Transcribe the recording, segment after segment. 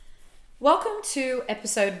Welcome to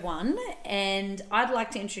episode 1, and I'd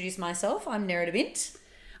like to introduce myself. I'm Nerida.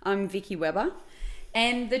 I'm Vicky Weber.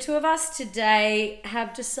 And the two of us today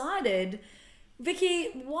have decided, Vicky,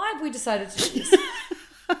 why have we decided to do this?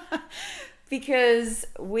 Because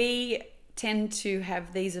we tend to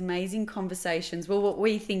have these amazing conversations. Well, what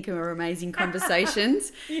we think are amazing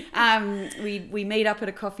conversations. We meet up at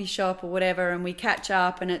a coffee shop or whatever, and we catch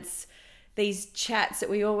up, and it's these chats that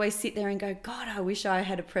we always sit there and go, God, I wish I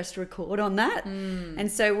had pressed record on that. And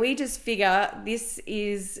so we just figure this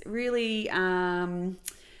is really,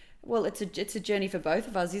 well, it's a journey for both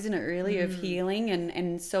of us, isn't it, really, of healing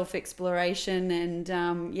and self-exploration. And,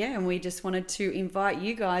 and we just wanted to invite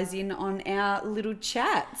you guys in on our little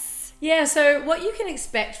chats. Yeah, so what you can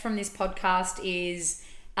expect from this podcast is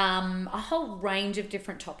a whole range of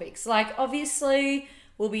different topics. Like, obviously,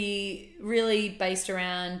 will be really based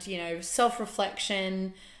around,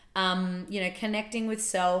 self-reflection, connecting with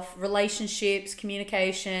self, relationships,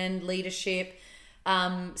 communication, leadership,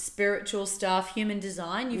 spiritual stuff, human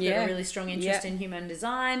design. You've got a really strong interest in human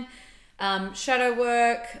design, shadow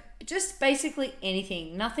work, just basically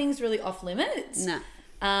anything. Nothing's really off limits. No.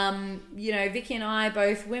 Vicky and I,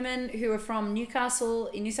 both women who are from Newcastle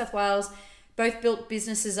in New South Wales, both built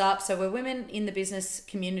businesses up. So we're women in the business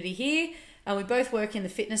community here. And we both work in the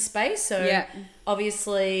fitness space. So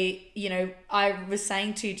obviously, I was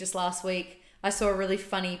saying to you just last week, I saw a really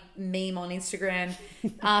funny meme on Instagram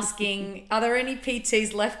asking, are there any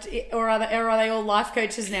PTs left or are they all life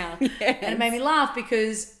coaches now? Yes. And it made me laugh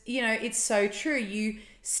because, it's so true. You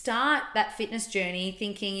start that fitness journey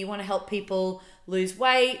thinking you want to help people lose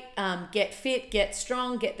weight, get fit, get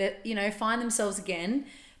strong, find themselves again.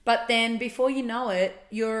 But then before you know it,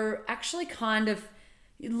 you're actually kind of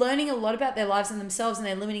learning a lot about their lives and themselves and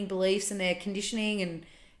their limiting beliefs and their conditioning and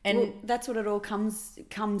well, that's what it all comes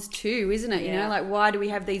to, isn't it? Like, why do we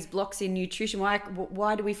have these blocks in nutrition?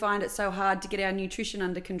 Why do we find it so hard to get our nutrition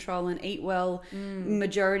under control and eat well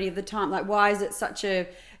majority of the time? Like, why is it such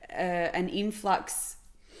an influx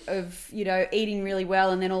of eating really well,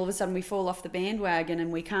 and then all of a sudden we fall off the bandwagon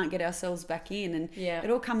and we can't get ourselves back in? And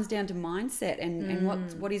it all comes down to mindset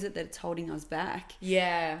and what is it that's holding us back?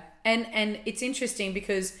 And it's interesting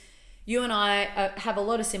because you and I have a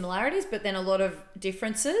lot of similarities, but then a lot of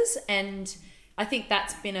differences. And I think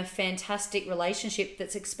that's been a fantastic relationship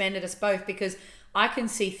that's expanded us both, because I can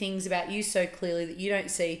see things about you so clearly that you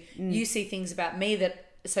don't see. You see things about me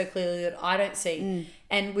that so clearly that I don't see.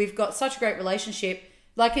 And we've got such a great relationship.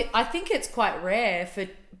 I think it's quite rare for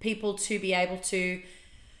people to be able to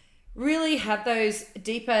really have those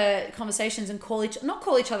deeper conversations and not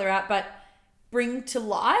call each other out, but bring to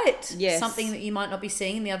light something that you might not be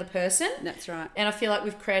seeing in the other person. That's right. And I feel like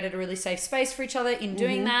we've created a really safe space for each other in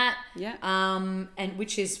doing that. Yeah. And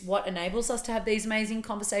which is what enables us to have these amazing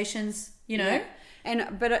conversations, Yeah.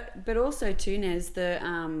 And but also too, Nez,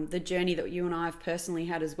 the journey that you and I have personally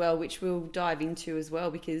had as well, which we'll dive into as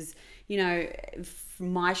well, because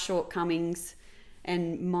my shortcomings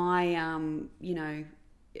and my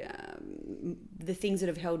the things that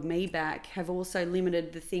have held me back have also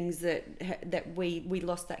limited the things that we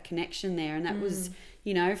lost that connection there. And that was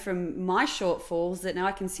from my shortfalls, that now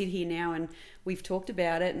I can sit here now and we've talked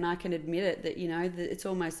about it and I can admit it, that that it's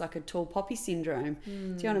almost like a tall poppy syndrome. Do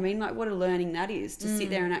you know what I mean? Like, what a learning that is, to sit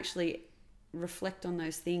there and actually reflect on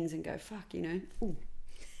those things and go, fuck, ooh.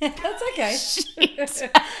 That's okay.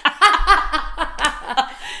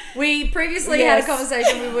 We previously had a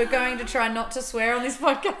conversation. We were going to try not to swear on this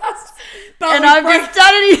podcast, but I've just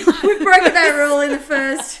done it. We've broken that rule in the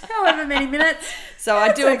first however many minutes. So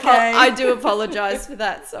I do apologise for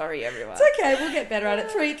that. Sorry, everyone. It's okay. We'll get better at it.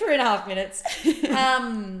 3.5 minutes.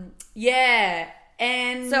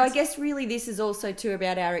 And so I guess really this is also too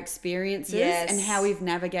about our experiences and how we've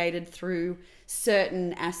navigated through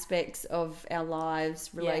certain aspects of our lives,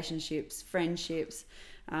 relationships, friendships.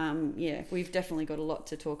 We've definitely got a lot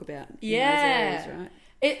to talk about in those areas,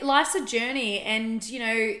 right? Life's a journey, and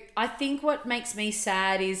I think what makes me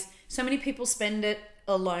sad is so many people spend it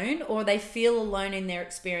alone, or they feel alone in their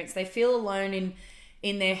experience. They feel alone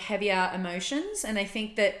in their heavier emotions, and they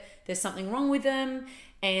think that there's something wrong with them.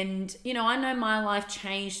 And I know my life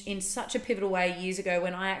changed in such a pivotal way years ago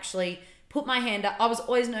when I actually put my hand up. I was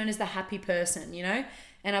always known as the happy person,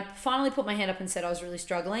 and I finally put my hand up and said I was really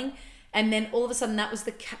struggling. And then all of a sudden that was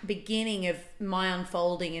the beginning of my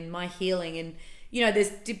unfolding and my healing. And, there's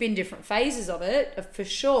been different phases of it, for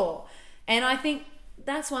sure. And I think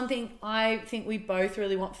that's one thing I think we both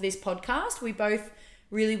really want for this podcast. We both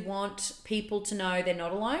really want people to know they're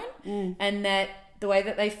not alone and that the way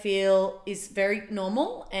that they feel is very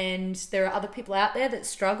normal, and there are other people out there that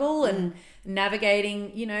struggle and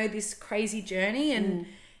navigating, you know, this crazy journey, and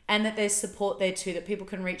that there's support there too, that people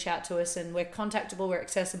can reach out to us, and we're contactable, we're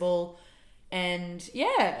accessible, and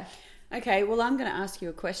yeah. Okay, well, I'm going to ask you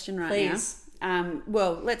a question right Please. now.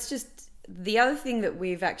 The other thing that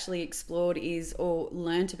we've actually explored is, or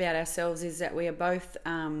learnt about ourselves, is that we are both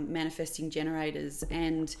manifesting generators.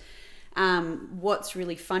 And what's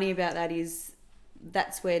really funny about that is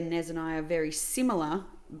that's where Nez and I are very similar,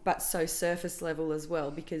 but so surface level as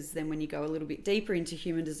well, because then when you go a little bit deeper into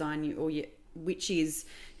human design, which is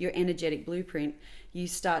your energetic blueprint, you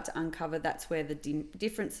start to uncover that's where the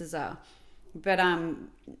differences are. But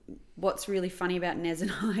what's really funny about Nez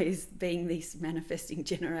and I is, being this manifesting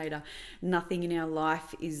generator, nothing in our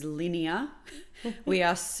life is linear. We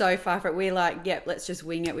are so far from it. We're like, yep, let's just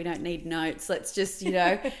wing it. We don't need notes. Let's just, you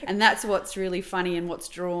know, and that's what's really funny and what's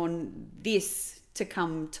drawn this to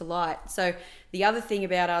come to light. So the other thing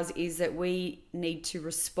about us is that we need to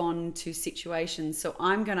respond to situations. So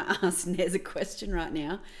I'm going to ask Nez a question right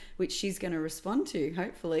now, which she's going to respond to,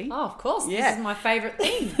 hopefully. Oh, of course. Yeah. This is my favourite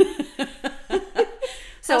thing.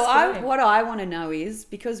 So what I want to know is,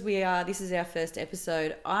 because this is our first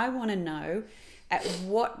episode, I want to know, at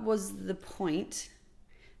what was the point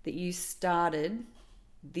that you started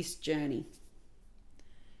this journey?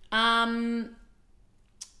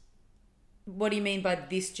 What do you mean by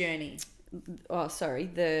this journey? Oh, sorry.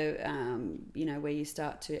 Where you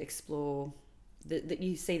start to explore that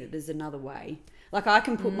you see that there's another way. Like, I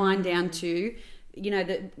can put mine down to, you know,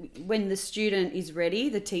 that when the student is ready,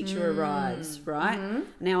 the teacher arrives, right?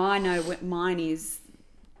 Now I know what mine is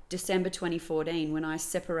December 2014, when I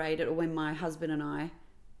separated, or when my husband and I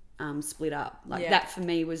split up. Like, that for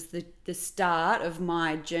me was the start of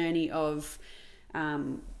my journey of,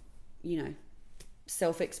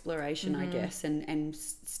 self-exploration, I guess, and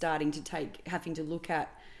starting to having to look at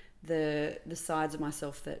the sides of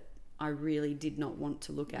myself that I really did not want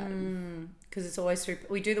to look at. Because it's always through,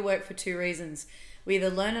 we do the work for two reasons. We either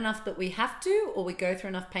learn enough that we have to, or we go through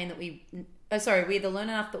enough pain that we either learn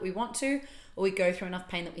enough that we want to, or we go through enough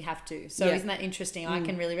pain that we have to. So isn't that interesting? I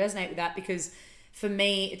can really resonate with that, because for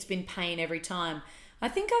me, it's been pain every time. I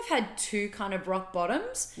think I've had two kind of rock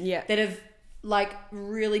bottoms that have like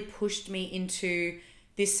really pushed me into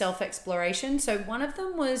this self-exploration. So one of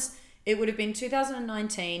them was, it would have been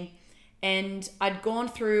 2019, and I'd gone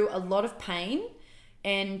through a lot of pain.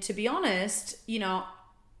 And to be honest, I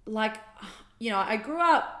grew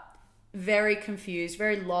up very confused,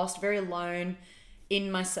 very lost, very alone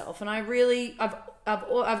in myself. And I've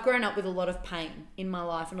grown up with a lot of pain in my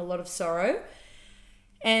life and a lot of sorrow.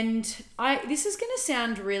 And this is going to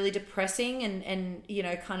sound really depressing and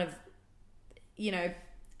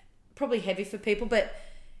probably heavy for people, but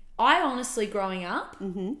I honestly, growing up,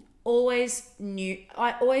 always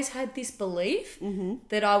had this belief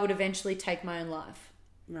that I would eventually take my own life.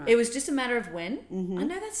 Right. It was just a matter of when. I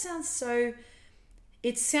know that sounds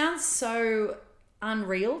so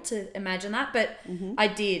unreal to imagine that, but I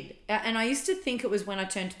did. And I used to think it was when I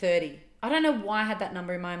turned 30. I don't know why I had that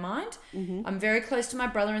number in my mind. I'm very close to my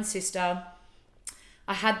brother and sister.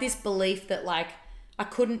 I had this belief that like I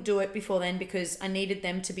couldn't do it before then, because I needed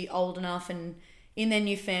them to be old enough and in their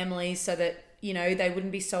new families so that, you know, they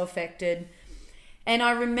wouldn't be so affected. And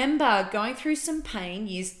I remember going through some pain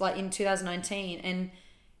years, like in 2019, and,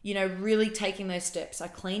 you know, really taking those steps. I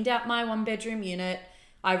cleaned out my 1-bedroom unit.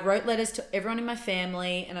 I wrote letters to everyone in my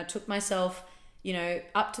family, and I took myself, you know,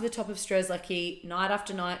 up to the top of Strzelecki night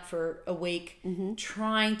after night for a week,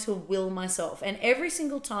 trying to will myself. And every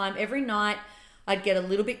single time, every night, I'd get a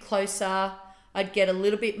little bit closer. I'd get a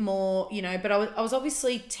little bit more, you know, but I was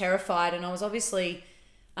obviously terrified, and I obviously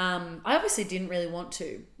didn't really want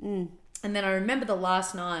to. And then I remember the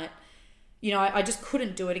last night, you know, I just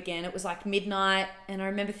couldn't do it again. It was like midnight, and I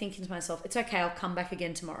remember thinking to myself, it's okay, I'll come back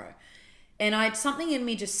again tomorrow. And something in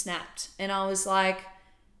me just snapped, and I was like,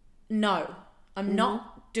 no, I'm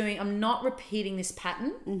not repeating this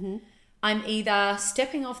pattern. I'm either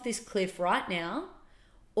stepping off this cliff right now,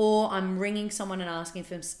 or I'm ringing someone and asking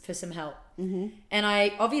for some help. And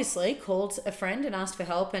I obviously called a friend and asked for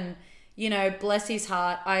help, and, you know, bless his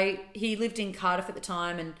heart, he lived in Cardiff at the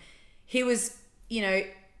time, and he was, you know,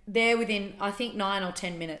 there within, I think, 9 or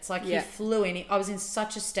 10 minutes. Like, he flew in. I was in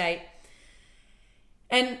such a state.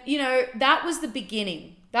 And, you know, that was the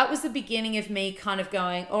beginning. That was the beginning of me kind of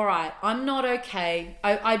going, all right, I'm not okay.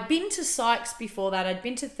 I'd been to psychs before that. I'd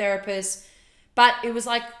been to therapists, but it was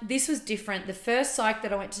like, this was different. The first psych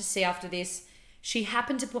that I went to see after this, she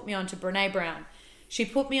happened to put me on to Brene Brown. She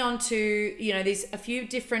put me on to, you know, a few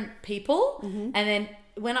different people. And then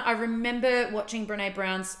when I remember watching Brene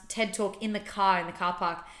Brown's TED Talk in the car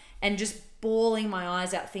park, and just bawling my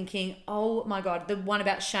eyes out thinking, oh my God, the one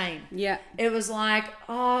about shame. Yeah. It was like,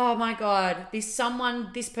 oh my God, this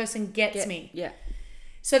person gets me. Yeah.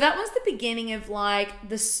 So that was the beginning of like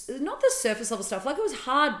this, not the surface level stuff. Like, it was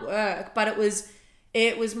hard work, but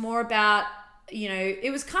it was more about, you know,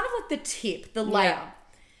 it was kind of like the tip, the layer. Yeah.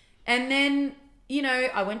 And then, you know,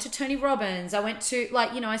 I went to Tony Robbins. I went to,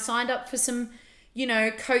 like, you know, I signed up for some, you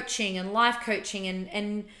know, coaching and life coaching,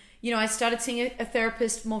 and you know, I started seeing a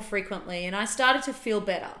therapist more frequently, and I started to feel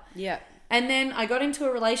better. Yeah. And then I got into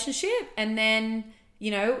a relationship, and then,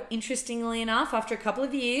 you know, interestingly enough, after a couple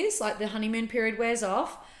of years, like the honeymoon period wears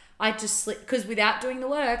off, I just slipped, because without doing the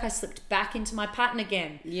work, I slipped back into my pattern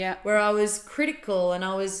again. Yeah. Where I was critical, and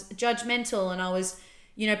I was judgmental, and I was,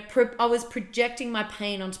 you know, I was projecting my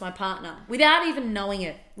pain onto my partner without even knowing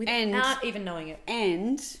it.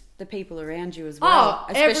 And the people around you as well.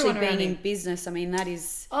 Especially being in me. business. I mean, that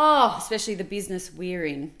is, especially the business we're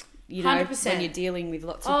in, you know, 100%. when you're dealing with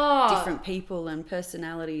lots of different people and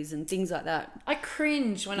personalities and things like that. I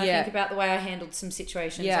cringe when I think about the way I handled some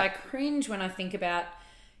situations. Yeah. I cringe when I think about,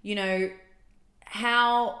 you know,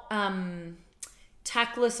 how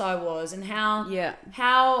tactless I was, and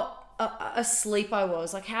how asleep I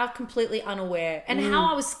was, like how completely unaware, and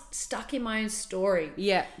how I was stuck in my own story.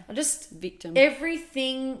 Yeah. I just victim.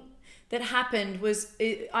 Everything that happened was,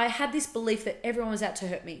 I had this belief that everyone was out to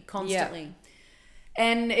hurt me constantly. Yeah.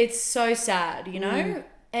 And it's so sad, you know?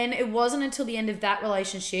 And it wasn't until the end of that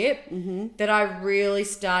relationship that I really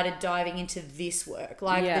started diving into this work,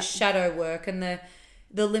 like the shadow work and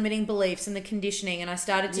the limiting beliefs and the conditioning. And I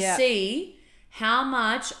started to see how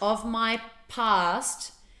much of my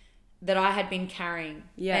past that I had been carrying,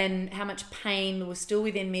 and how much pain was still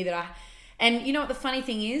within me and you know what the funny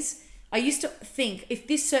thing is? I used to think, if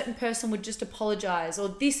this certain person would just apologize,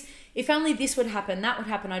 or if only this would happen, that would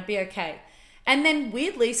happen, I'd be okay. And then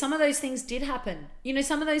weirdly, some of those things did happen. You know,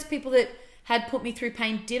 some of those people that had put me through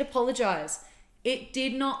pain did apologize. It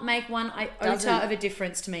did not make one iota of a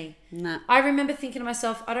difference to me. No. I remember thinking to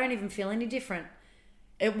myself, I don't even feel any different.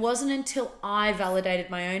 It wasn't until I validated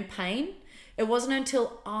my own pain. It wasn't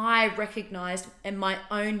until I recognized my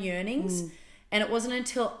own yearnings, and it wasn't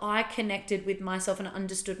until I connected with myself and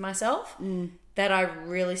understood myself that I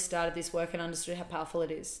really started this work and understood how powerful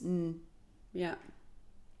it is. Yeah.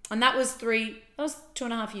 And that was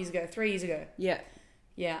 2.5 years ago, 3 years ago. Yeah.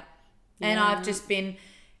 Yeah. And I've just been,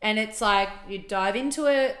 and it's like you dive into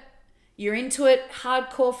it, you're into it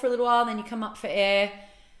hardcore for a little while, then you come up for air,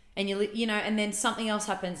 and you know, and then something else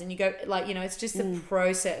happens, and you go, like, you know, it's just a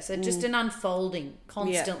process. It's just an unfolding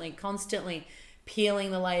constantly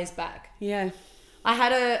peeling the layers back. Yeah. I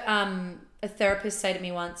had a therapist say to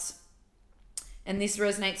me once, and this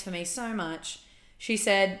resonates for me so much. She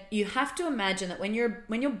said, you have to imagine that when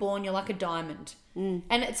you're born, you're like a diamond. And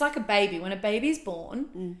it's like a baby. When a baby's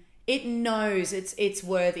born, it knows it's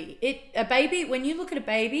worthy. A baby, when you look at a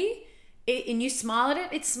baby, and you smile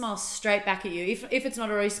at it smiles straight back at you if it's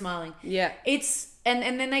not already smiling. Yeah.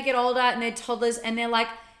 And then they get older and they're toddlers, and they're like,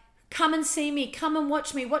 come and see me, come and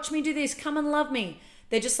watch me do this, come and love me.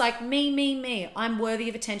 They're just like, me. I'm worthy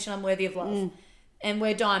of attention, I'm worthy of love. And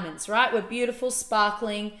we're diamonds, right? We're beautiful,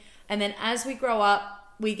 sparkling. And then as we grow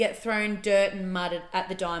up, we get thrown dirt and mud at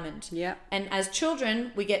the diamond. Yeah. And as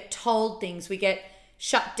children, we get told things, we get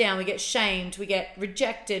shut down, we get shamed, we get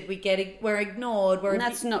rejected, we're ignored. And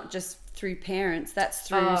that's not just through parents, that's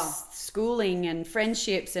through schooling and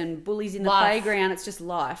friendships and bullies in the playground. It's just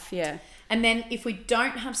life. Yeah. And then if we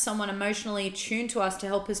don't have someone emotionally attuned to us to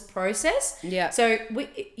help us process. Yeah. So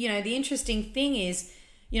you know, the interesting thing is,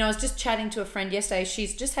 you know, I was just chatting to a friend yesterday.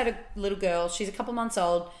 She's just had a little girl. She's a couple months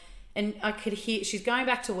old, and I could hear she's going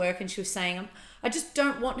back to work, and she was saying, I just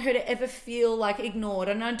don't want her to ever feel like ignored,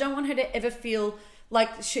 and I don't want her to ever feel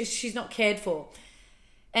like she's not cared for.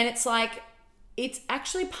 And it's like, it's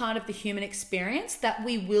actually part of the human experience that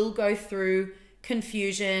we will go through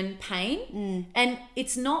confusion, pain. And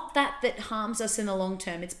it's not that harms us in the long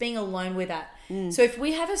term. It's being alone with that. So if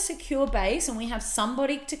we have a secure base and we have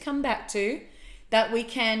somebody to come back to, that we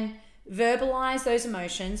can verbalize those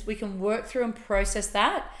emotions, we can work through and process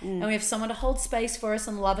that, and we have someone to hold space for us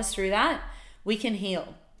and love us through that, we can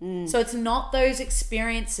heal. So it's not those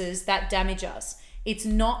experiences that damage us. It's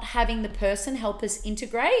not having the person help us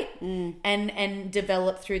integrate and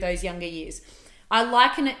develop through those younger years. I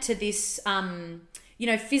liken it to this, you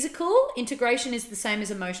know, physical integration is the same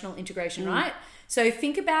as emotional integration, right? So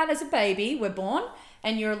think about as a baby, we're born,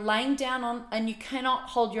 and you're laying down and you cannot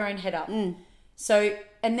hold your own head up. So,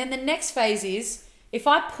 and then the next phase is, if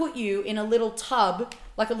I put you in a little tub,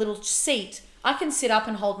 like a little seat I can sit up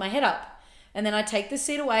and hold my head up. And then I take the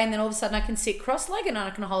seat away, and then all of a sudden I can sit cross-legged and I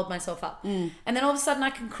can hold myself up. And then all of a sudden I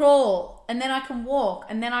can crawl, and then I can walk,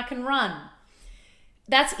 and then I can run.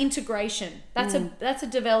 That's integration. That's a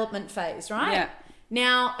development phase, right? Yeah.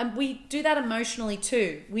 Now, and we do that emotionally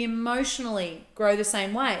too. We emotionally grow the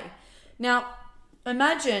same way. Now,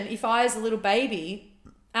 imagine if I, as a little baby,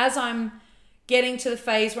 as I'm getting to the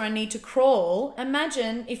phase where I need to crawl,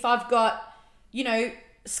 imagine if I've got, you know,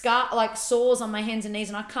 sores on my hands and knees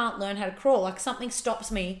and I can't learn how to crawl. Like something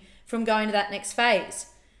stops me from going to that next phase.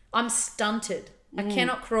 I'm stunted. I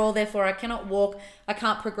cannot crawl, therefore I cannot walk. I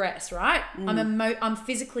can't progress, right? I'm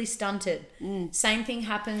physically stunted. Same thing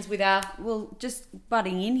happens with our... Well, just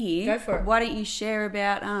butting in here. Go for it. Why don't you share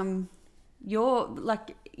about your,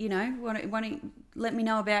 like, you know, why don't you let me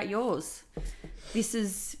know about yours? This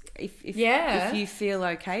is... If you feel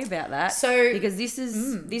okay about that. So because this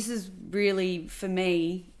is really, for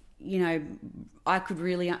me, you know, I could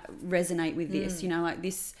really resonate with this. You know, like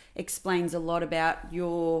this explains a lot about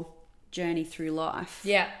your journey through life.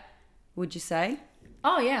 Yeah. Would you say?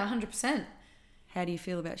 Oh yeah, 100%. How do you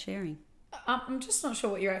feel about sharing? I'm just not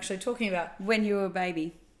sure what you're actually talking about. When you were a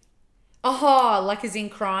baby. Oh, like as in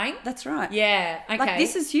crying? That's right. Yeah. Okay. Like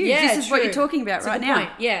this is huge. Yeah, this is what you're talking about right now. Point.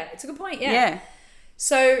 Yeah, it's a good point. Yeah. Yeah.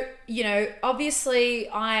 So, you know, obviously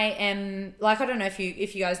I am, like, I don't know if you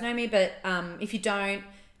guys know me, but if you don't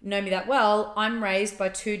know me that well, I'm raised by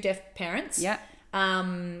two deaf parents. Yeah.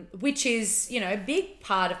 Which is, you know, a big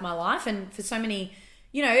part of my life. And for so many,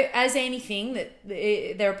 you know, as anything, that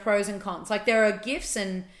there are pros and cons. Like there are gifts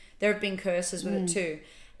and there have been curses with it too.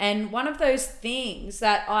 And one of those things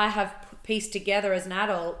that I have pieced together as an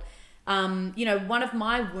adult, you know, one of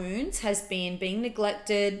my wounds has been being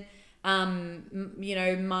neglected, you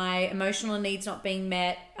know, my emotional needs not being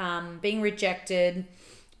met, being rejected,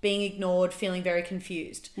 being ignored, feeling very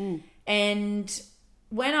confused. And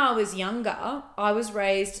when I was younger, I was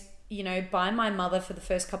raised, you know, by my mother for the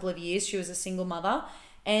first couple of years. She was a single mother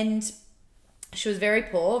and she was very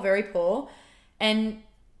poor. And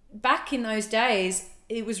back in those days,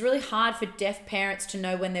 it was really hard for deaf parents to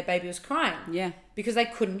know when their baby was crying. Yeah. Because they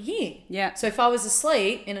couldn't hear. Yeah. So if I was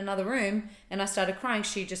asleep in another room and I started crying,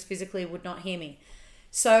 she just physically would not hear me.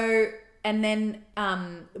 So, and then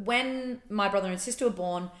when my brother and sister were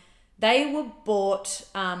born, they were bought,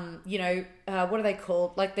 you know, what are they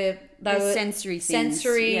called? Like they were sensory things.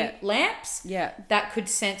 Sensory lamps that could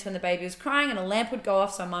sense when the baby was crying, and a lamp would go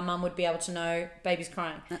off so my mum would be able to know baby's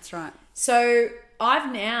crying. That's right. So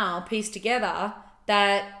I've now pieced together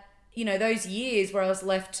that, you know, those years where I was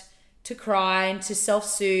left to cry and to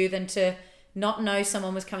self-soothe and to not know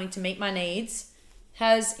someone was coming to meet my needs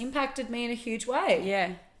has impacted me in a huge way.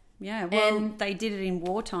 Yeah. Yeah, well, they did it in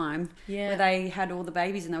wartime where they had all the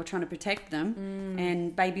babies and they were trying to protect them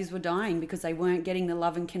and babies were dying because they weren't getting the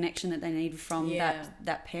love and connection that they needed from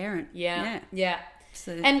that parent. Yeah.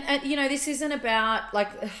 So, and you know, this isn't about like...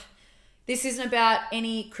 This isn't about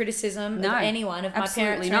any criticism of anyone, of my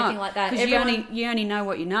parents or anything like that. Because you only know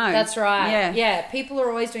what you know. That's right. Yeah. People are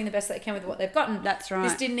always doing the best they can with what they've gotten. That's right.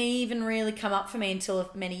 This didn't even really come up for me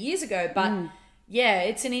until many years ago. But yeah,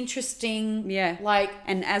 it's an interesting like.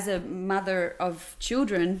 And as a mother of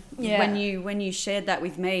children, when you shared that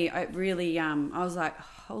with me, it really I was like,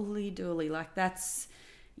 holy dooly, like that's.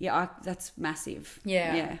 Yeah, that's massive.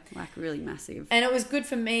 Yeah, like really massive. And it was good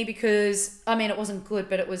for me because, I mean, it wasn't good,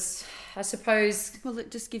 but it was, I suppose... Well, it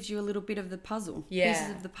just gives you a little bit of the puzzle. Pieces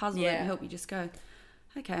of the puzzle that help you just go,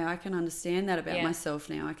 okay, I can understand that about myself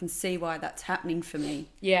now. I can see why that's happening for me.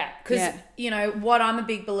 Yeah, because, you know, what I'm a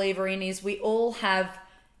big believer in is we all have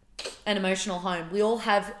an emotional home. We all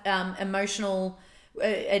have emotional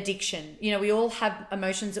addiction. You know, we all have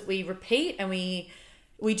emotions that we repeat and we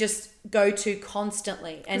just go to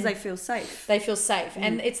constantly. Because they feel safe. They feel safe.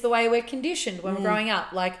 And it's the way we're conditioned when we're growing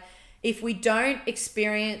up. Like, if we don't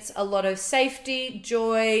experience a lot of safety,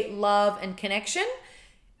 joy, love, and connection,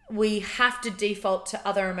 we have to default to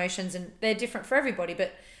other emotions. And they're different for everybody.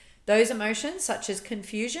 But those emotions, such as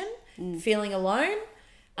confusion, feeling alone,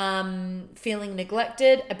 feeling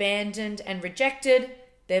neglected, abandoned, and rejected,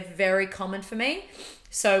 they're very common for me.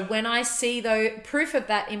 So when I see proof of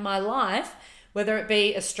that in my life, whether it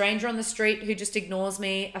be a stranger on the street who just ignores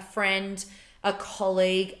me, a friend, a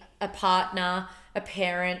colleague, a partner, a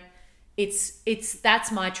parent,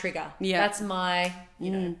 that's my trigger. Yeah. That's my, you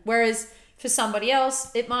know. Whereas for somebody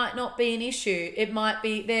else, it might not be an issue. It might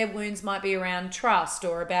be, their wounds might be around trust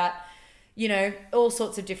or about, you know, all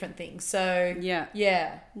sorts of different things. So yeah,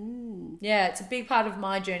 it's a big part of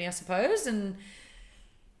my journey, I suppose. And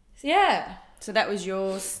yeah. So that was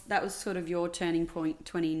sort of your turning point,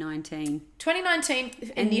 2019.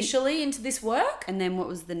 2019 initially into this work. And then what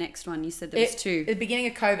was the next one? You said there was two. At the beginning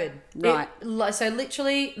of COVID. Right. So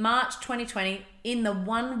literally March 2020, in the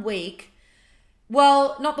 1 week,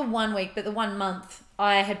 well, not the 1 week, but the 1 month,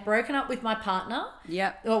 I had broken up with my partner.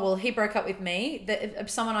 Yeah. Oh, well, he broke up with me.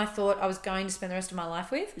 Someone I thought I was going to spend the rest of my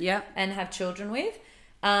life with. Yeah. And have children with.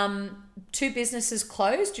 2 businesses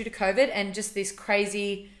closed due to COVID, and just this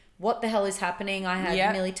crazy, what the hell is happening? I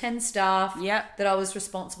had nearly 10 staff that I was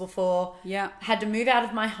responsible for. Yeah. Had to move out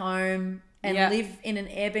of my home and live in an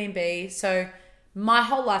Airbnb. So my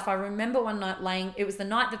whole life, I remember one night it was the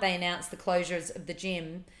night that they announced the closures of the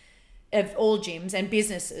gym, of all gyms and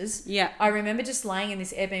businesses. Yeah. I remember just laying in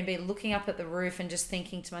this Airbnb, looking up at the roof and just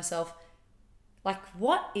thinking to myself, like,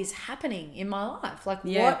 what is happening in my life? Like,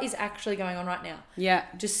 what is actually going on right now? Yeah.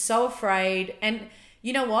 Just so afraid. And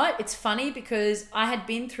you know what? It's funny because I had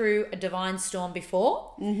been through a divine storm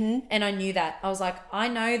before, and I knew that. I was like, I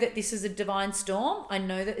know that this is a divine storm. I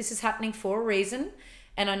know that this is happening for a reason,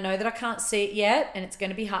 and I know that I can't see it yet, and it's going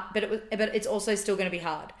to be hard. But it's also still going to be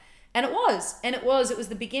hard. And it was. It was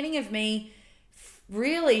the beginning of me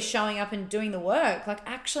really showing up and doing the work, like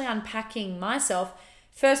actually unpacking myself.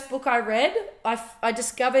 First book I read, I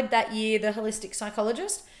discovered that year the holistic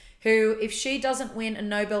psychologist, who, if she doesn't win a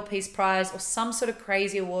Nobel Peace Prize or some sort of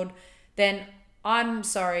crazy award, then I'm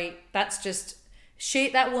sorry, that's just,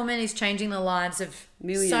 that woman is changing the lives of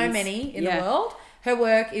millions. So many in the world. Her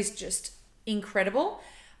work is just incredible.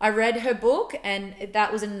 I read her book, and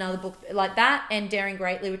that was another book like that, and Daring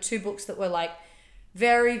Greatly were 2 books that were like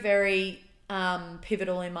very, very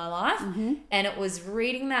pivotal in my life. And it was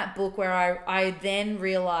reading that book where I then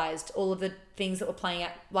realized all of the things that were playing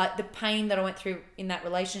out, like the pain that I went through in that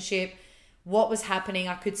relationship, what was happening.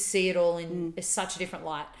 I could see it all in such a different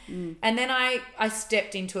light. And then I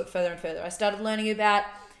stepped into it further and further. I started learning about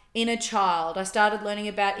inner child. I started learning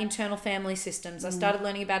about internal family systems. I started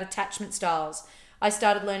learning about attachment styles. I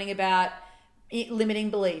started learning about limiting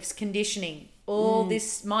beliefs, conditioning, all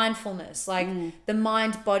this mindfulness, like the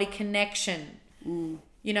mind-body connection.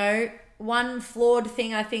 You know, one flawed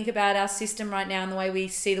thing I think about our system right now and the way we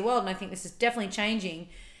see the world, and I think this is definitely changing,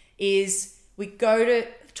 is we go to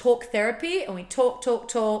talk therapy and we talk,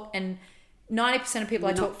 and 90% of people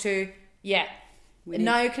I talk to,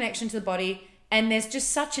 no connection to the body. And there's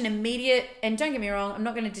just such an immediate, and don't get me wrong, I'm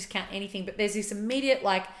not going to discount anything, but there's this immediate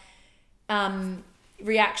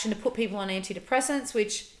reaction to put people on antidepressants,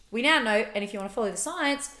 which we now know, and if you want to follow the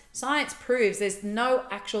science proves there's no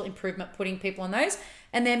actual improvement putting people on those.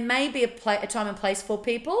 And there may be a time and place for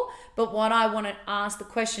people, but what I want to ask the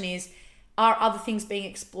question is, are other things being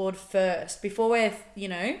explored first before we're,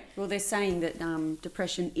 Well, they're saying that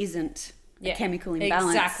depression isn't a chemical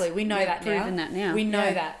imbalance. Exactly. We know that now. Proven that now. We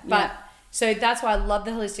know that. But so that's why I love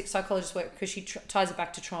the holistic psychologist work, because she ties it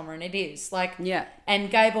back to trauma, and it is and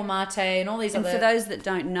Gabor Mate and all these and other. For those that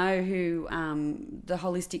don't know who the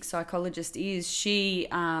holistic psychologist is, she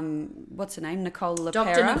what's her name, Nicole LaPera.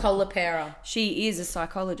 Dr. Nicole LaPera. She is a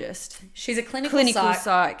psychologist. She's a clinical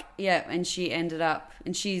psych. Yeah, and she ended up,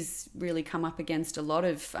 and she's really come up against a lot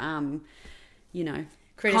of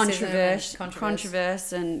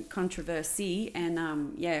controversy,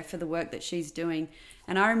 and for the work that she's doing.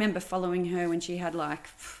 And I remember following her when she had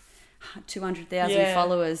 200,000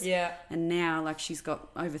 followers. Yeah. And now she's got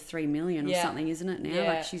over 3 million or something, isn't it now?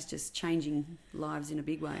 Yeah. She's just changing lives in a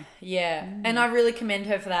big way. Yeah. And I really commend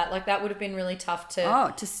her for that. That would have been really tough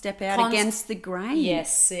to... to step out against the grain.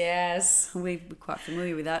 Yes. We're quite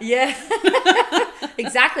familiar with that. Yeah.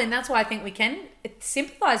 Exactly. And that's why I think we can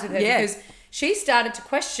sympathise with her, because she started to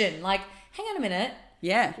question, hang on a minute.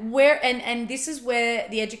 Yeah. Where and this is where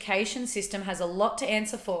the education system has a lot to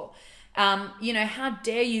answer for. How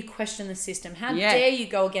dare you question the system? How dare you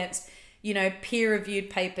go against, peer-reviewed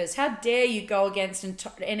papers? How dare you go against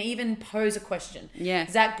and even pose a question? Yeah.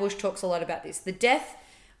 Zach Bush talks a lot about this. The death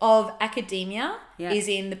of academia is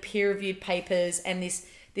in the peer-reviewed papers, and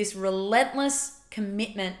this relentless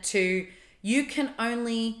commitment to you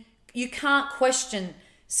can't question.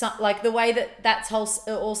 So, the way that's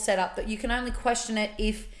all set up, that you can only question it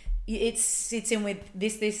if it sits in with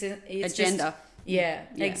this agenda.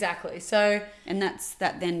 Exactly. So, and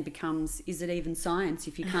that then becomes, is it even science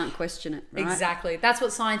if you can't question it? Right? Exactly. That's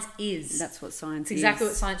what science is. That's what science is. Exactly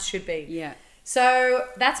what science should be. Yeah. So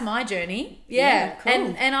that's my journey. Yeah. Cool.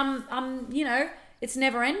 And I'm it's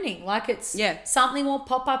never ending. Something will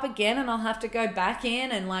pop up again, and I'll have to go back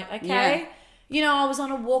in and okay. I was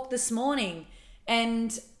on a walk this morning.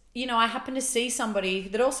 And, I happened to see somebody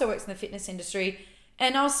that also works in the fitness industry,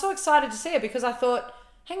 and I was so excited to see her because I thought,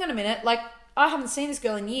 hang on a minute, I haven't seen this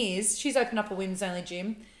girl in years. She's opened up a women's only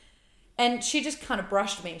gym. And she just kind of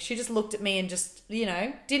brushed me. She just looked at me and just,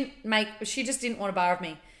 she just didn't want a bar of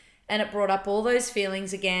me. And it brought up all those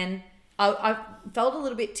feelings again. I felt a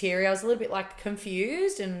little bit teary. I was a little bit like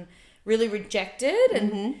confused and really rejected.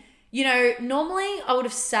 And, normally I would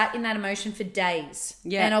have sat in that emotion for days.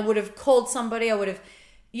 Yeah. And I would have called somebody. I would have,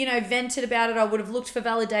 vented about it. I would have looked for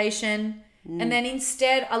validation. And then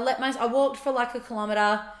instead I walked for like a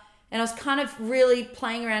kilometre and I was kind of really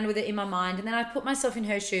playing around with it in my mind. And then I put myself in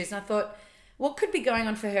her shoes and I thought, what could be going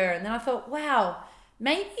on for her? And then I thought, wow,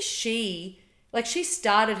 maybe she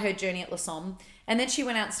started her journey at La Somme and then she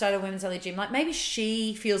went out and started a women's only gym. Like maybe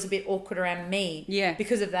she feels a bit awkward around me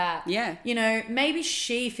because of that. Yeah. Maybe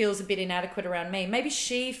she feels a bit inadequate around me. Maybe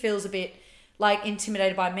she feels a bit like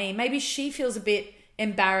intimidated by me. Maybe she feels a bit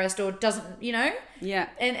embarrassed or doesn't, Yeah.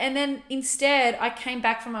 And then instead I came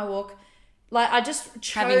back from my walk. Like I just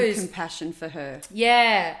chose having compassion for her.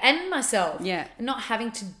 Yeah. And myself. Yeah. And not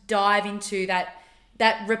having to dive into that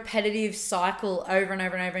repetitive cycle over and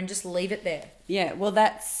over and over and just leave it there. Yeah. Well,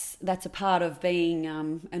 that's a part of being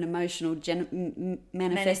an emotional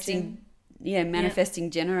manifesting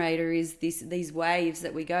generator is these waves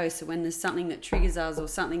that we go. So when there's something that triggers us or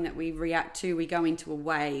something that we react to, we go into a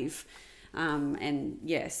wave. And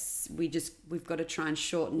yes, we've got to try and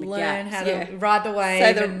shorten the gaps. Learn how to ride the wave.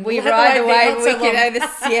 So that we ride the wave, we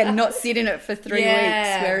can not sit in it for 3 weeks.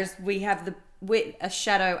 Whereas we have a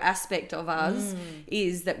shadow aspect of us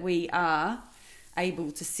is that we are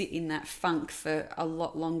able to sit in that funk for a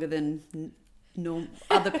lot longer than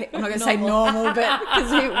other people. I'm not going to say normal, but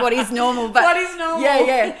because what is normal? But what is normal?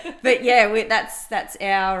 Yeah. But that's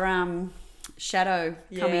our shadow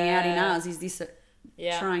coming out in us. Is this?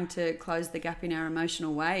 Trying to close the gap in our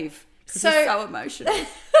emotional wave because we're so emotional.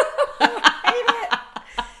 I hate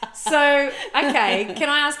it. So, okay, can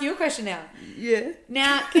I ask you a question now? Yeah.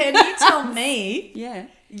 Now, can you tell me? Yeah.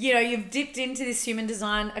 You've dipped into this human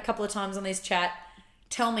design a couple of times on this chat.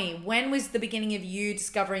 Tell me, when was the beginning of you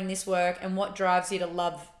discovering this work and what drives you to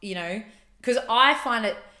love, because I find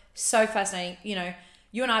it so fascinating.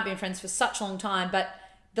 You and I have been friends for such a long time, but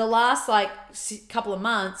the last couple of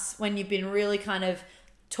months when you've been really kind of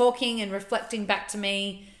talking and reflecting back to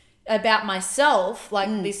me about myself,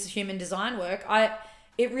 this human design work,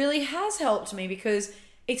 it really has helped me because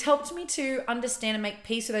it's helped me to understand and make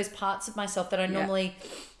peace with those parts of myself that I normally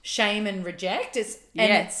shame and reject. So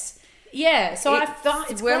I thought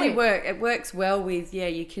it's where great. we work. It works well with your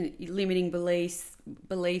limiting beliefs,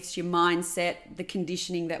 your mindset, the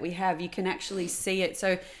conditioning that we have. You can actually see it.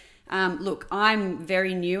 So. Look, I'm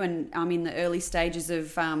very new and I'm in the early stages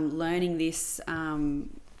of learning this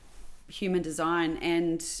human design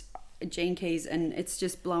and gene keys, and it's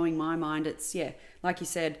just blowing my mind. It's, like you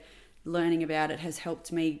said, learning about it has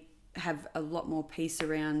helped me have a lot more peace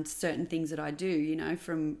around certain things that I do,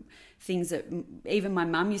 from things that even my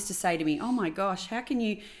mum used to say to me, oh my gosh, how can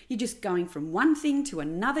you're just going from one thing to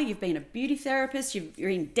another. You've been a beauty therapist, you're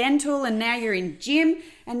in dental, and now you're in gym,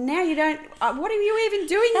 and now you don't, what are you even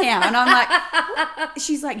doing now? And I'm like,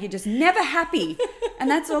 she's like, you're just never happy. And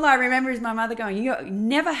that's all I remember is my mother going, you're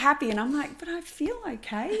never happy. And I'm like, but I feel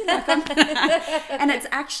okay. And it's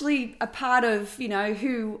actually a part of,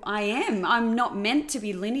 who I am. I'm not meant to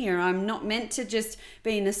be linear. I'm not meant to just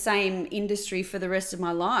be in the same industry for the rest of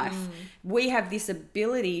my life. We have this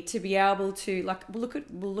ability to be able to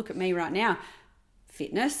we'll look at me right now.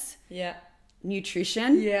 Fitness. Yeah.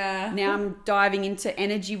 Nutrition. Yeah. Now I'm diving into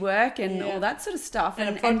energy work and all that sort of stuff.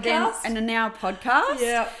 And a podcast. And now a podcast.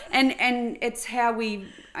 Yeah. And it's how we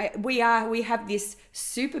have this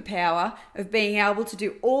superpower of being able to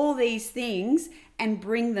do all these things and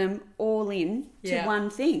bring them all in to one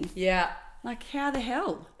thing. Yeah. Like, how the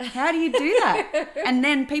hell? How do you do that? And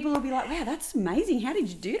then people will be like, wow, that's amazing. How did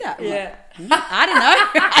you do that? I don't know.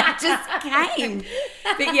 I just came.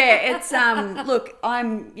 But it's, look,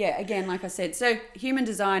 again, like I said, so human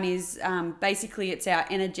design is basically it's our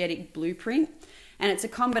energetic blueprint. And it's a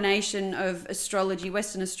combination of astrology,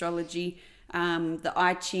 Western astrology, the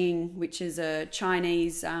I Ching, which is a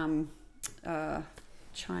Chinese. I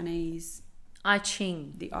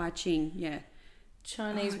Ching. The I Ching, yeah.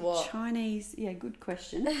 Chinese what? Chinese, good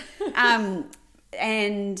question.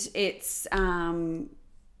 And it's our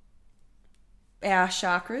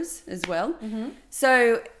chakras as well. Mm-hmm.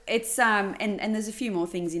 So it's and there's a few more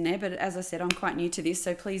things in there, but as I said, I'm quite new to this,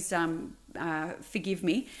 so please forgive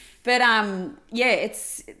me. But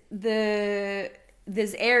it's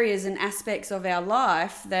there's areas and aspects of our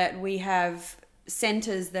life that we have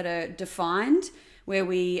centers that are defined where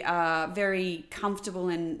we are very comfortable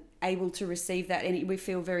and able to receive that, and we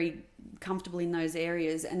feel very comfortable in those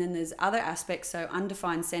areas. And then there's other aspects, so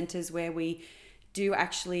undefined centers, where we do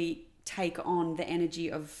actually take on the energy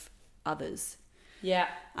of others. Yeah.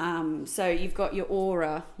 So you've got your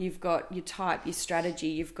aura, you've got your type, your strategy,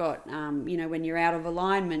 you've got, when you're out of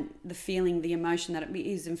alignment, the feeling, the emotion that it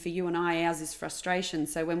is. And for you and I, ours is frustration.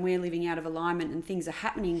 So when we're living out of alignment and things are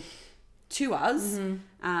happening to us,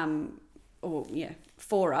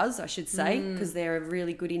 for us, I should say, because they're a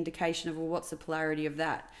really good indication of, well, what's the polarity of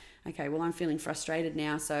that? Okay, well, I'm feeling frustrated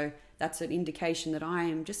now. So that's an indication that I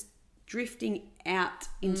am just drifting out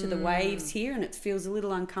into the waves here, and it feels a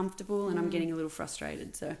little uncomfortable, and I'm getting a little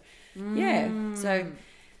frustrated. So so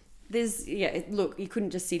there's look, you couldn't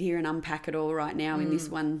just sit here and unpack it all right now in this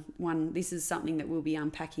one. This is something that we'll be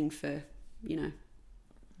unpacking for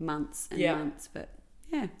months and months, but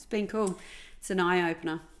it's been cool. It's an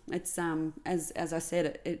eye-opener. It's as I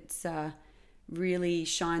said, it's really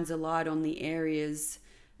shines a light on the areas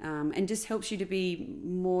and just helps you to be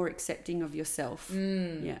more accepting of yourself.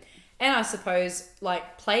 And I suppose,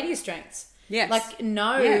 like, play to your strengths. Yes. Like,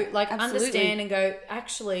 absolutely. understand and go,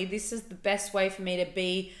 actually, this is the best way for me to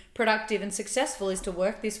be productive and successful, is to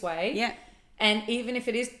work this way. Yeah. And even if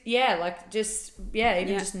it is, just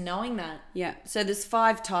knowing that. Yeah. So there's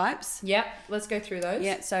 5 types. Yep. Let's go through those.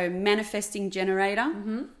 Yeah. So manifesting generator,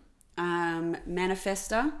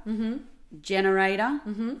 manifester, generator,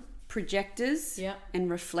 projectors, and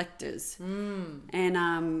reflectors.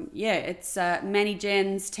 And it's many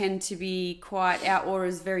gens tend to be quite, our aura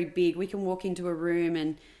is very big. We can walk into a room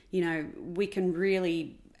and we can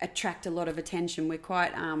really attract a lot of attention. We're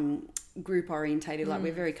quite group orientated, like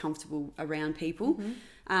we're very comfortable around people.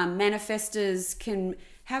 Manifestors can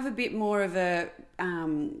have a bit more of a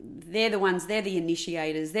they're the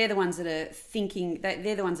initiators, they're the ones that are thinking,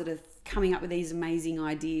 they're the ones that are coming up with these amazing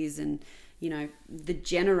ideas. And the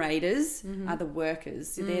generators are the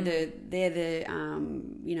workers. They're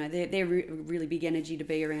really big energy to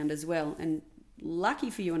be around as well. And lucky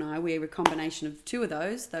for you and I, we're a combination of two of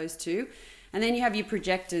those two. And then you have your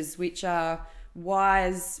projectors, which are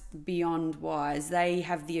wise beyond wise. They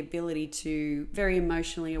have the ability to, very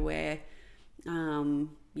emotionally aware.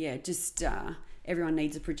 Everyone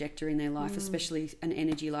needs a projector in their life, especially an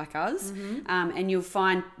energy like us. And you'll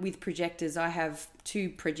find with projectors, I have 2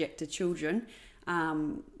 projector children.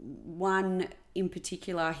 One in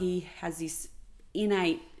particular, he has this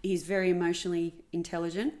innate, he's very emotionally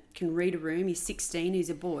intelligent, can read a room. He's 16, he's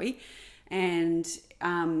a boy. And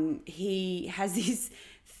he has this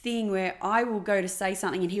thing where I will go to say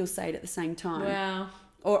something and he'll say it at the same time. Wow.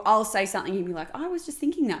 Or I'll say something and he'll be like, I was just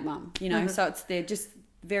thinking that, Mum. So they're just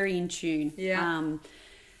very in tune. Yeah.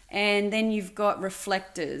 And then you've got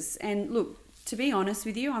reflectors. And look, to be honest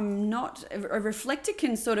with you, I'm not... A reflector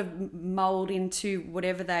can sort of mould into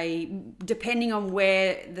whatever depending on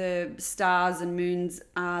where the stars and moons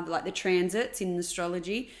are, like the transits in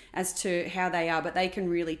astrology, as to how they are. But they can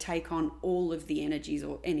really take on all of the energies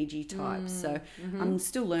or energy types. So I'm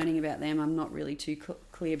still learning about them. I'm not really too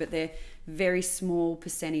clear, but they're very small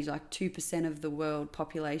percentage, like 2% of the world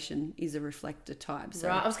population is a reflector type. So,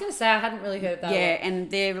 right. I was going to say, I hadn't really heard of that. Yeah,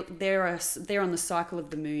 and they're on the cycle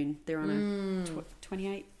of the moon. They're on a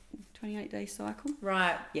 28 day cycle.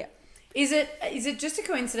 Right. Yeah. Is it just a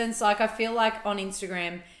coincidence? Like, I feel like on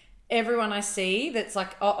Instagram, everyone I see that's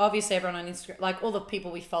like, obviously everyone on Instagram, like all the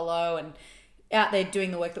people we follow and out there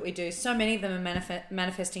doing the work that we do, so many of them are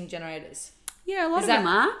manifesting generators. Yeah, a lot of them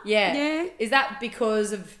are. Yeah. Yeah. Is that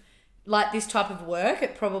because of like this type of work?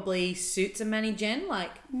 It probably suits a mani gen,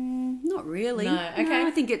 like. Not really. No. Okay. No,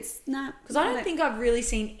 I think it's because I don't think I've really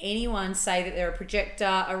seen anyone say that they're a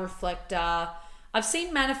projector, a reflector. I've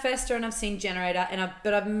seen manifestor and I've seen generator,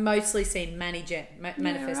 but I've mostly seen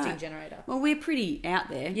manifesting generator. Well, we're pretty out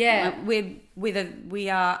there. Yeah. We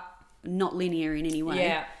are not linear in any way.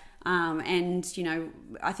 Yeah. And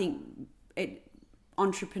I think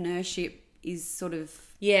entrepreneurship is sort of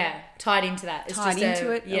tied into that. It's tied just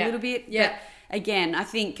into it a little bit. Yeah. But again, I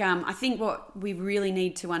think what we really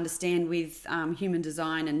need to understand with human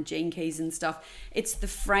design and gene keys and stuff, it's the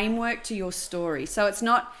framework to your story. So it's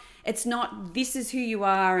not this is who you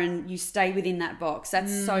are and you stay within that box.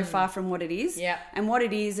 That's so far from what it is. Yeah. And what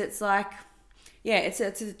it is, it's like, it's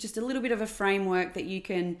just a little bit of a framework that you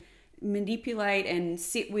can manipulate and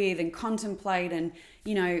sit with and contemplate, and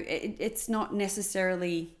it's not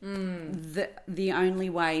necessarily the only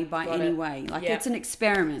way by any way. Like it's an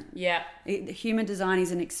experiment. Human design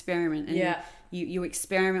is an experiment, and you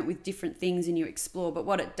experiment with different things and you explore. But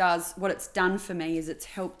what it's done for me is it's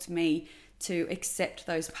helped me to accept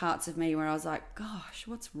those parts of me where I was like, gosh,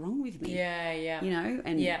 what's wrong with me? And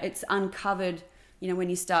it's uncovered when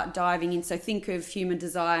you start diving in. So think of human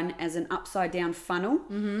design as an upside down funnel.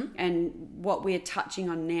 And what we're touching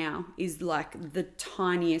on now is like the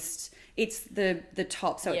tiniest, it's the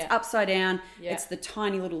top. So it's upside down. It's the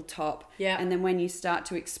tiny little top. And then when you start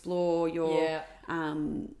to explore your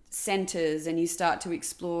centers, and you start to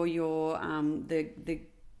explore your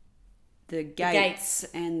the gates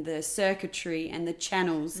and the circuitry and the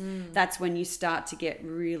channels, that's when you start to get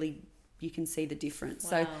really, you can see the difference.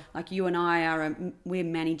 So like you and I we're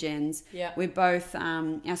mani-gens. We're both,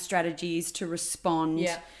 our strategy is to respond.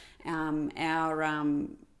 Our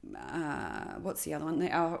what's the other one?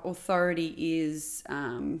 Our authority is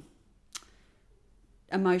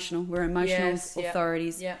emotional. We're emotional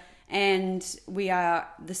authorities. And we are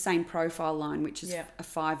the same profile line, which is a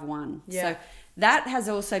 5-1. So that has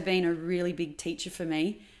also been a really big teacher for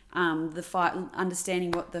me.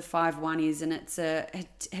 Understanding what the 5-1 is, and it's a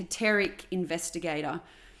heteric investigator.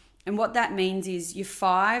 And what that means is your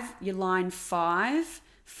line 5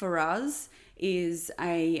 for us is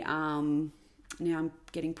a, now I'm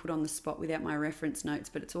getting put on the spot without my reference notes,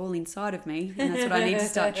 but it's all inside of me, and that's what I need to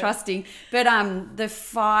start trusting. But the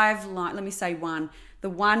 5 line, let me say 1. The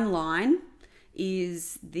 1 line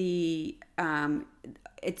is the,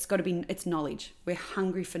 it's knowledge. We're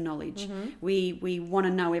hungry for knowledge. We want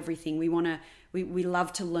to know everything. We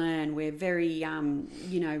love to learn. We're very,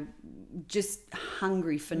 just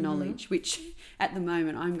hungry for knowledge, which at the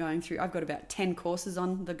moment I'm going through. I've got about 10 courses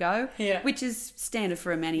on the go, which is standard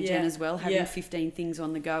for a manager as well, having 15 things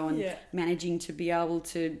on the go and managing to be able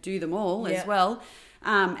to do them all as well,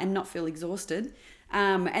 and not feel exhausted.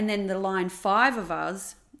 And then the line 5 of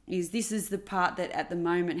us this is the part that at the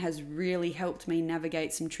moment has really helped me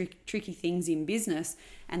navigate some tricky things in business,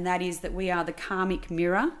 and that is that we are the karmic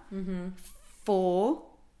mirror for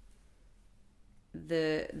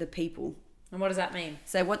the people. And what does that mean?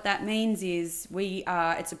 So what that means is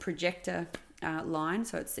it's a projector line,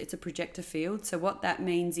 so it's a projector field. So what that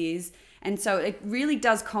means is, and so it really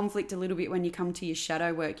does conflict a little bit when you come to your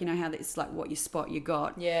shadow work. You know how it's like what you spot you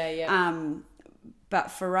got. But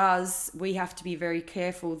for us, we have to be very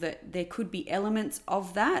careful that there could be elements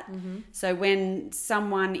of that. So when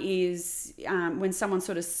someone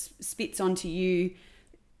sort of spits onto you,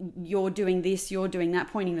 you're doing this, you're doing that,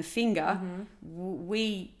 pointing the finger,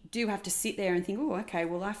 we do have to sit there and think, oh, okay,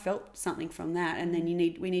 well, I felt something from that. And then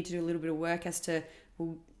we need to do a little bit of work as to,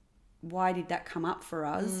 well, why did that come up for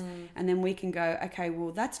us? And then we can go, okay,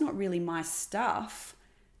 well, that's not really my stuff.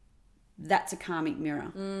 That's a karmic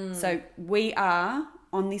mirror. So we are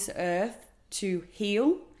on this earth to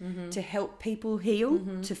heal, to help people heal,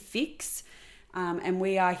 to fix. And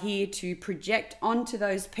we are here to project onto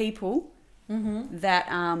those people that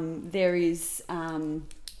there is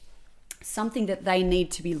something that they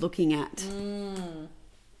need to be looking at.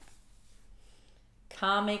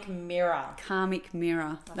 Karmic mirror. Karmic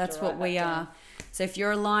mirror. That's what we are. So if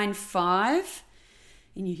you're a line 5...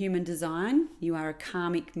 in your human design, you are a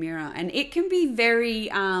karmic mirror. And it can be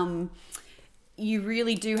very, you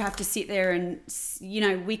really do have to sit there and,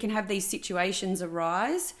 we can have these situations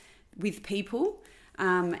arise with people,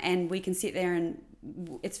 and we can sit there and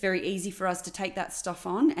it's very easy for us to take that stuff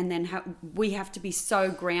on, and then we have to be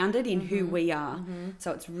so grounded in who we are.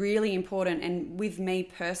 So it's really important. And with me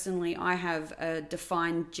personally, I have a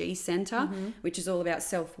defined G center, which is all about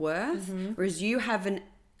self-worth, whereas you have an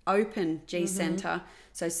open G center.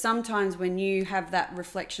 So sometimes when you have that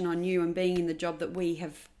reflection on you and being in the job that we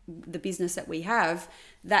have, the business that we have,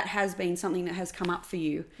 that has been something that has come up for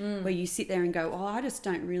you, where you sit there and go, oh, I just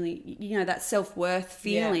don't really, that self-worth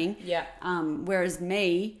feeling. Whereas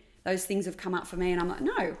me, those things have come up for me and I'm like,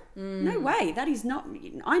 no way. That is not,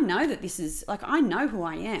 I know that this is like, I know who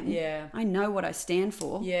I am. I know what I stand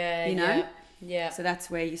for. So that's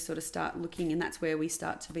where you sort of start looking, and that's where we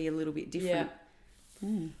start to be a little bit different.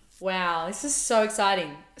 Wow, this is so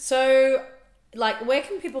exciting. So, like, where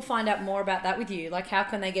can people find out more about that with you? Like, how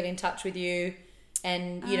can they get in touch with you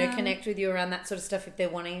and, connect with you around that sort of stuff if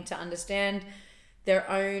they're wanting to understand their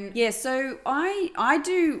own... Yeah, so I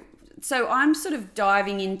do... So I'm sort of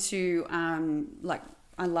diving into,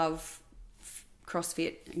 I love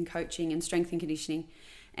CrossFit and coaching and strength and conditioning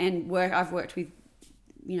and I've worked with,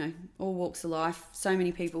 all walks of life, so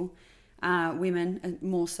many people, women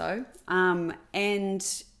more so.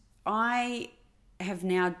 And I have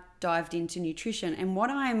now dived into nutrition, and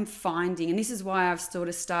what I'm finding, and this is why I've sort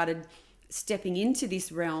of started stepping into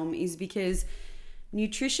this realm, is because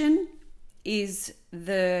nutrition is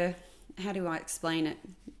how do I explain it?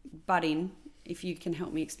 Butt in, if you can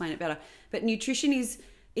help me explain it better. But nutrition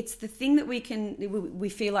it's the thing that we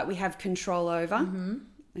feel like we have control over.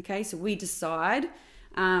 Okay, so we decide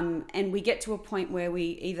And we get to a point where we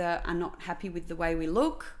either are not happy with the way we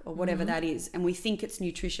look or whatever that is, and we think it's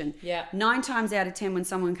nutrition. Yeah. 9 times out of 10 when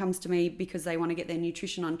someone comes to me because they want to get their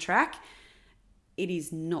nutrition on track, it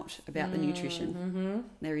is not about the nutrition.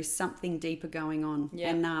 There is something deeper going on. Yeah.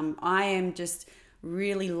 And I am just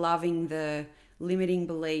really loving the limiting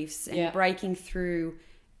beliefs and breaking through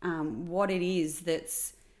what it is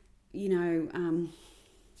that's,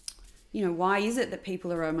 why is it that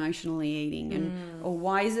people are emotionally eating, and or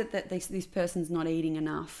why is it that this person's not eating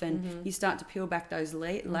enough, and you start to peel back those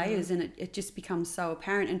layers, and it just becomes so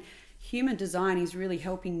apparent. And human design is really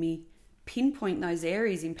helping me pinpoint those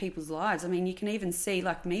areas in people's lives. I mean, you can even see,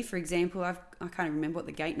 like me, for example, I can't even remember what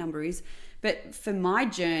the gate number is, but for my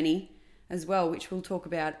journey as well, which we'll talk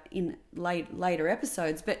about in later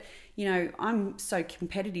episodes, but I'm so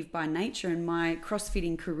competitive by nature, and my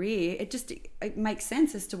CrossFitting career, it makes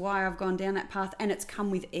sense as to why I've gone down that path, and it's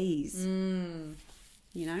come with ease.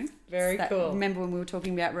 Very cool. Remember when we were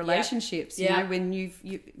talking about relationships? You know, when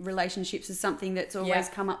relationships is something that's always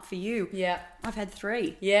come up for you. Yeah, I've had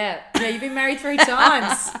 3. Yeah, you've been married 3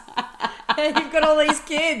 times. You've got all these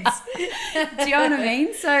kids. Do you know what I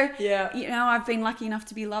mean? So I've been lucky enough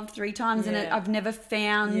to be loved 3 times, and I've never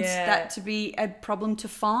found that to be a problem to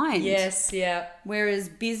find. Yes, yeah. Whereas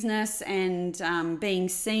business and being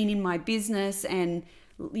seen in my business, and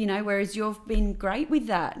whereas you've been great with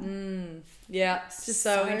that. Yeah, it's just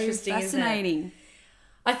so interesting, fascinating. Isn't it?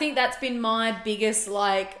 I think that's been my biggest,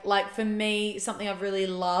 like for me, something I've really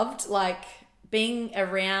loved, like being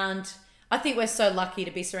around. I think we're so lucky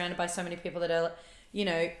to be surrounded by so many people that are,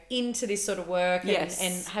 into this sort of work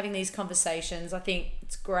and having these conversations. I think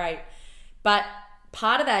it's great. But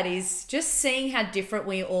part of that is just seeing how different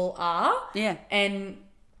we all are. Yeah. And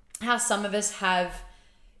how some of us have,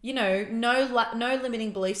 no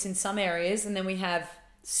limiting beliefs in some areas, and then we have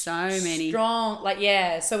so many strong,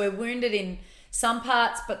 so we're wounded in some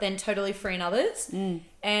parts, but then totally free in others.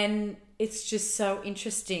 And it's just so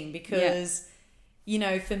interesting because,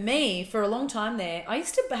 for me, for a long time there, I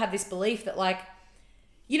used to have this belief that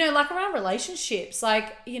around relationships,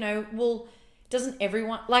 doesn't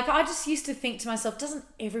everyone, I just used to think to myself, doesn't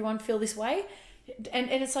everyone feel this way?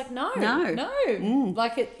 And it's like, no. They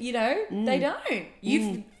don't.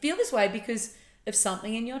 You feel this way because of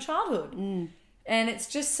something in your childhood. And it's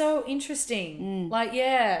just so interesting.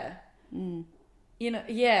 Really,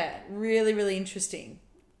 really interesting.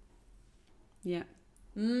 Yeah.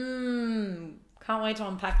 Can't wait to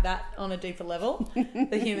unpack that on a deeper level,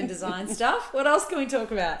 the human design stuff. What else can we talk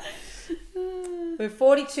about? We're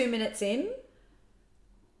 42 minutes in.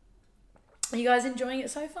 Are you guys enjoying it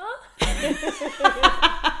so far?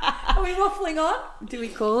 Are we waffling on? Do we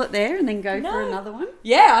call it there and then go for another one?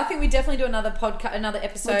 Yeah, I think we definitely do another podcast, another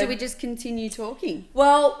episode. Or do we just continue talking?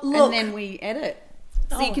 Well, look. And then we edit.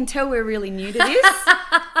 So you can tell we're really new to this.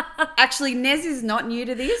 Actually, Nez is not new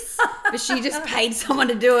to this, but she just paid someone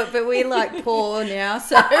to do it. But we're like poor now,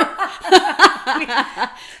 so.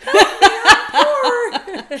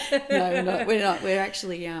 No, we're not. We're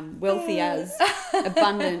actually wealthy as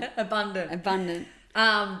abundant.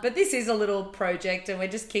 But this is a little project, and we're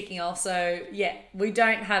just kicking off. So we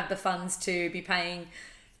don't have the funds to be paying.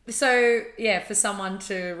 So for someone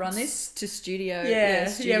to run this to studio, we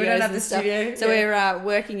don't have the studio. So we're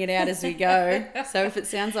working it out as we go. So if it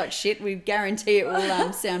sounds like shit, we guarantee it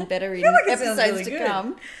will sound better in episodes really to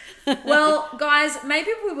come. Well, guys, maybe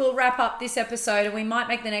we will wrap up this episode, and we might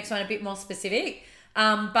make the next one a bit more specific.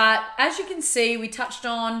 But as you can see, we touched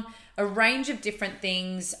on a range of different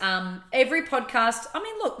things. Every podcast,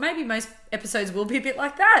 maybe most episodes will be a bit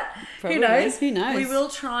like that. Probably. Who knows? We will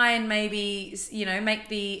try and maybe, make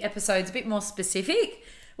the episodes a bit more specific.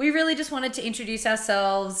 We really just wanted to introduce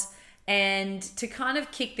ourselves and to kind of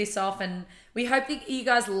kick this off, and we hope that you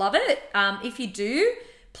guys love it. If you do,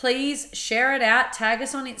 please share it out, tag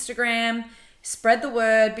us on Instagram, spread the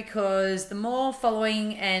word, because the more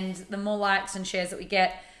following and the more likes and shares that we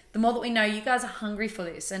get, the more that we know you guys are hungry for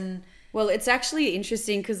this. And well, it's actually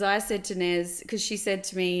interesting because I said to Nez, because she said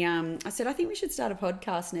to me, I said, I think we should start a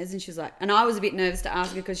podcast, Nez. And she was like, and I was a bit nervous to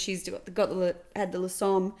ask her because she's had the La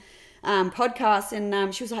Somme podcast.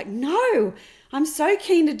 And she was like, no, I'm so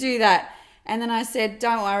keen to do that. And then I said,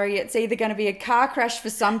 don't worry, it's either going to be a car crash for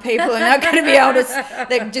some people and they're not going to be able to,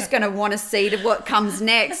 they're just going to want to see what comes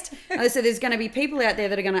next. And I said, there's going to be people out there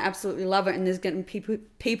that are going to absolutely love it, and there's going to be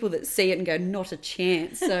people that see it and go, not a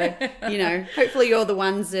chance. So, hopefully you're the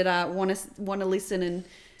ones that want to listen and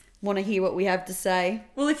want to hear what we have to say.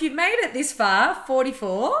 Well, if you've made it this far,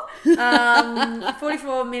 44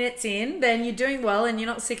 minutes in, then you're doing well and you're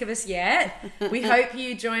not sick of us yet. We hope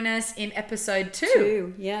you join us in episode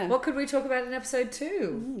 2. Yeah. What could we talk about in episode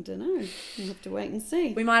 2? I don't know. We'll have to wait and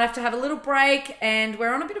see. We might have to have a little break, and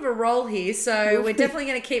we're on a bit of a roll here, so we're definitely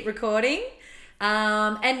going to keep recording.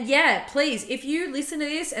 And yeah, please, if you listen to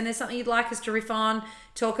this and there's something you'd like us to riff on,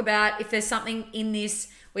 talk about, if there's something in this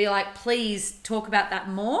where you're like, please talk about that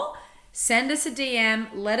more, send us a DM,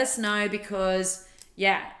 let us know, because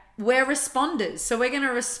yeah, we're responders. So we're going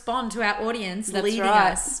to respond to our audience leading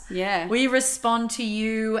us. Yeah. We respond to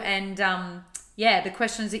you and the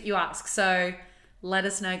questions that you ask. So let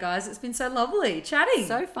us know, guys. It's been so lovely chatting.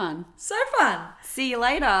 So fun. So fun. See you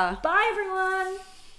later. Bye, everyone.